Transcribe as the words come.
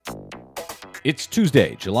It's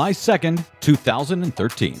Tuesday, July 2nd,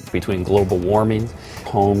 2013. Between global warming,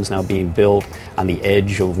 homes now being built on the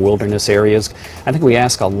edge of wilderness areas, I think we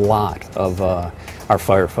ask a lot of our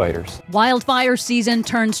firefighters. Wildfire season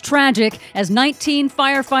turns tragic as 19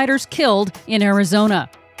 firefighters killed in Arizona.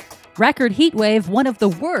 Record heat wave, one of the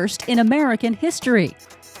worst in American history.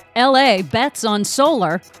 LA bets on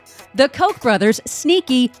solar. The Koch brothers'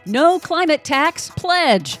 sneaky no climate tax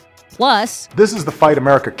pledge. Plus, this is the fight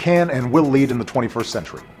America can and will lead in the 21st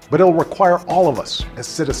century. But it'll require all of us as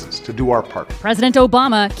citizens to do our part. President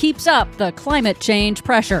Obama keeps up the climate change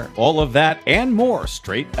pressure. All of that and more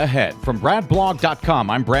straight ahead. From BradBlog.com,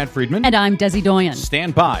 I'm Brad Friedman. And I'm Desi Doyen.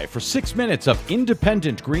 Stand by for 6 minutes of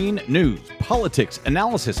independent green news, politics,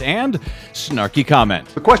 analysis, and snarky comment.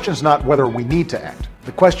 The question is not whether we need to act.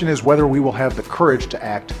 The question is whether we will have the courage to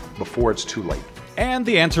act before it's too late. And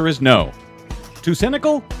the answer is no. Too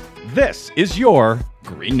cynical? This is your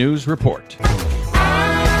Green News Report.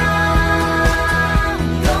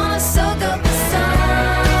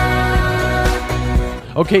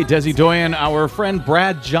 Okay, Desi Doyen, our friend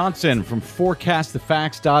Brad Johnson from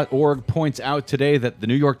forecastthefacts.org points out today that the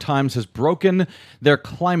New York Times has broken their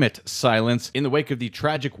climate silence in the wake of the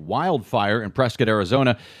tragic wildfire in Prescott,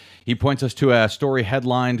 Arizona. He points us to a story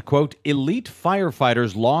headlined, quote, "Elite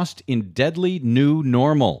Firefighters Lost in Deadly New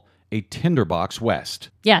Normal, a Tinderbox West."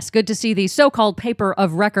 Yes, good to see the so-called paper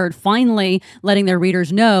of record finally letting their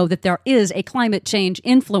readers know that there is a climate change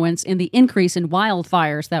influence in the increase in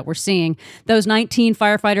wildfires that we're seeing. Those 19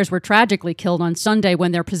 firefighters were tragically killed on Sunday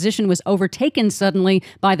when their position was overtaken suddenly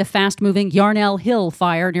by the fast-moving Yarnell Hill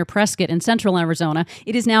fire near Prescott in central Arizona.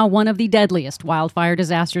 It is now one of the deadliest wildfire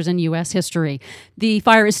disasters in U.S. history. The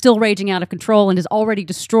fire is still raging out of control and has already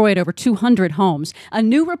destroyed over 200 homes. A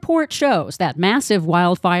new report shows that massive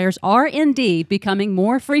wildfires are indeed becoming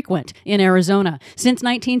more frequent in Arizona. Since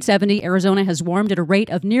 1970, Arizona has warmed at a rate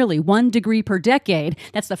of nearly 1 degree per decade.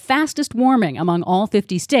 That's the fastest warming among all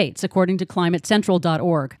 50 states, according to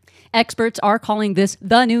ClimateCentral.org. Experts are calling this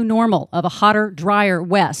the new normal of a hotter, drier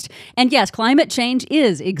West. And yes, climate change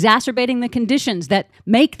is exacerbating the conditions that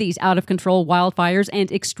make these out-of-control wildfires and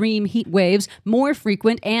extreme heat waves more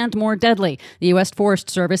frequent and more deadly. The U.S. Forest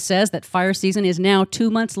Service says that fire season is now 2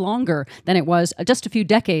 months longer than it was just a few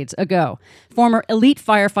decades ago. Former elite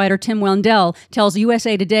firefighter Tim Wendell tells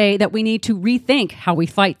USA Today that we need to rethink how we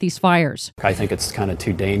fight these fires. I think it's kind of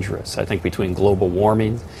too dangerous. I think between global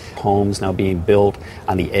warming, homes now being built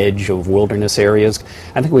on the edge of wilderness areas,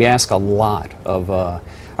 I think we ask a lot of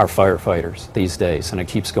our firefighters these days, and it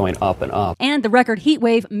keeps going up and up. And the record heat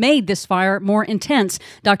wave made this fire more intense.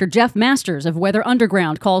 Dr. Jeff Masters of Weather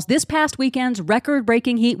Underground calls this past weekend's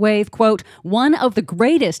record-breaking heat wave, quote, one of the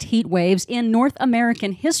greatest heat waves in North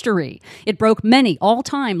American history. It broke many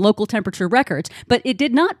all-time local temperature records, but it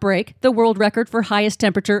did not break the world record for highest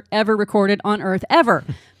temperature ever recorded on Earth ever.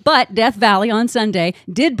 But Death Valley on Sunday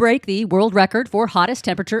did break the world record for hottest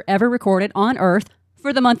temperature ever recorded on Earth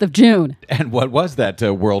for the month of June. And what was that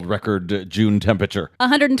world record June temperature?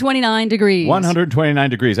 129 degrees. 129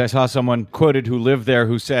 degrees. I saw someone quoted who lived there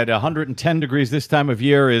who said 110 degrees this time of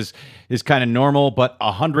year is kind of normal, but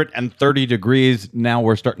 130 degrees, now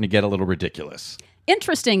we're starting to get a little ridiculous.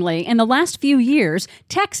 Interestingly, in the last few years,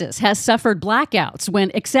 Texas has suffered blackouts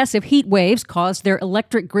when excessive heat waves caused their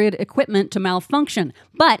electric grid equipment to malfunction.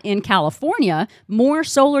 But in California, more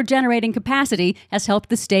solar generating capacity has helped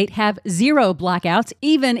the state have zero blackouts,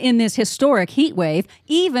 even in this historic heat wave,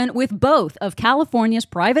 even with both of California's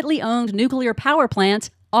privately owned nuclear power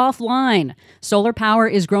plants offline. Solar power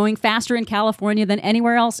is growing faster in California than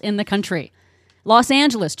anywhere else in the country. Los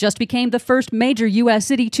Angeles just became the first major U.S.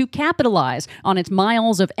 city to capitalize on its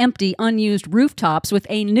miles of empty, unused rooftops with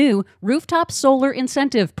a new rooftop solar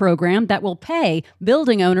incentive program that will pay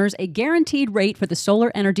building owners a guaranteed rate for the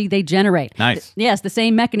solar energy they generate. Nice. Yes, the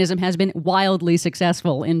same mechanism has been wildly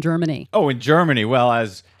successful in Germany. Oh, in Germany. Well,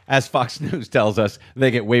 as Fox News tells us,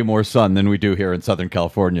 they get way more sun than we do here in Southern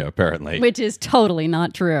California, apparently. Which is totally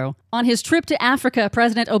not true. On his trip to Africa,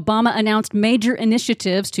 President Obama announced major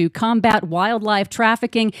initiatives to combat wildlife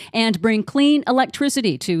trafficking and bring clean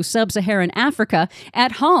electricity to sub-Saharan Africa.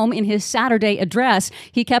 At home, in his Saturday address,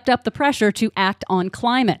 he kept up the pressure to act on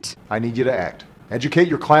climate. I need you to act. Educate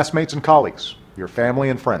your classmates and colleagues, your family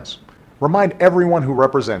and friends. Remind everyone who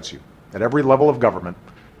represents you, at every level of government,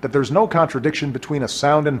 that there's no contradiction between a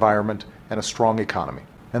sound environment and a strong economy.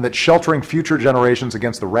 and that sheltering future generations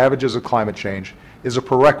against the ravages of climate change is a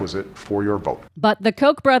prerequisite for your vote. But the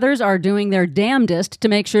Koch brothers are doing their damnedest to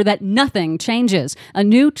make sure that nothing changes. A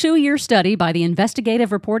new 2-year study by the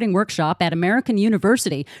Investigative Reporting Workshop at American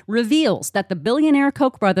University reveals that the billionaire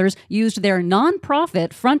Koch brothers used their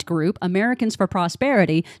nonprofit front group, Americans for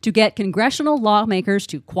Prosperity, to get congressional lawmakers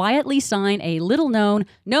to quietly sign a little-known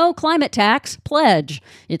no climate tax pledge.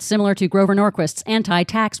 It's similar to Grover Norquist's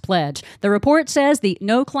anti-tax pledge. The report says the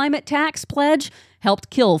no climate tax pledge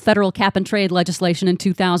helped kill federal cap-and-trade legislation in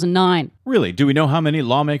 2009. Really? Do we know how many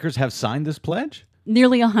lawmakers have signed this pledge?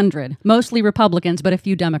 Nearly 100, mostly Republicans, but a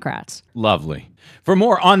few Democrats. Lovely. For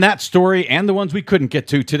more on that story and the ones we couldn't get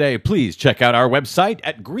to today, please check out our website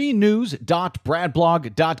at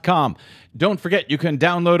greennews.bradblog.com. Don't forget you can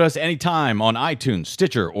download us anytime on iTunes,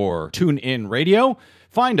 Stitcher, or TuneIn Radio.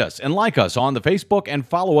 Find us and like us on the Facebook and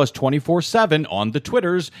follow us 24/7 on the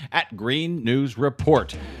Twitters at Green News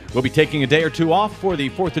Report. We'll be taking a day or two off for the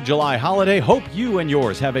 4th of July holiday. Hope you and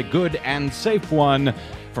yours have a good and safe one.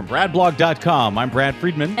 From bradblog.com, I'm Brad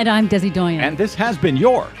Friedman. And I'm Desi Doyen. And this has been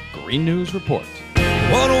your Green News Report.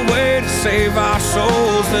 What a way to save our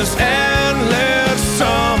souls this endless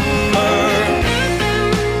summer.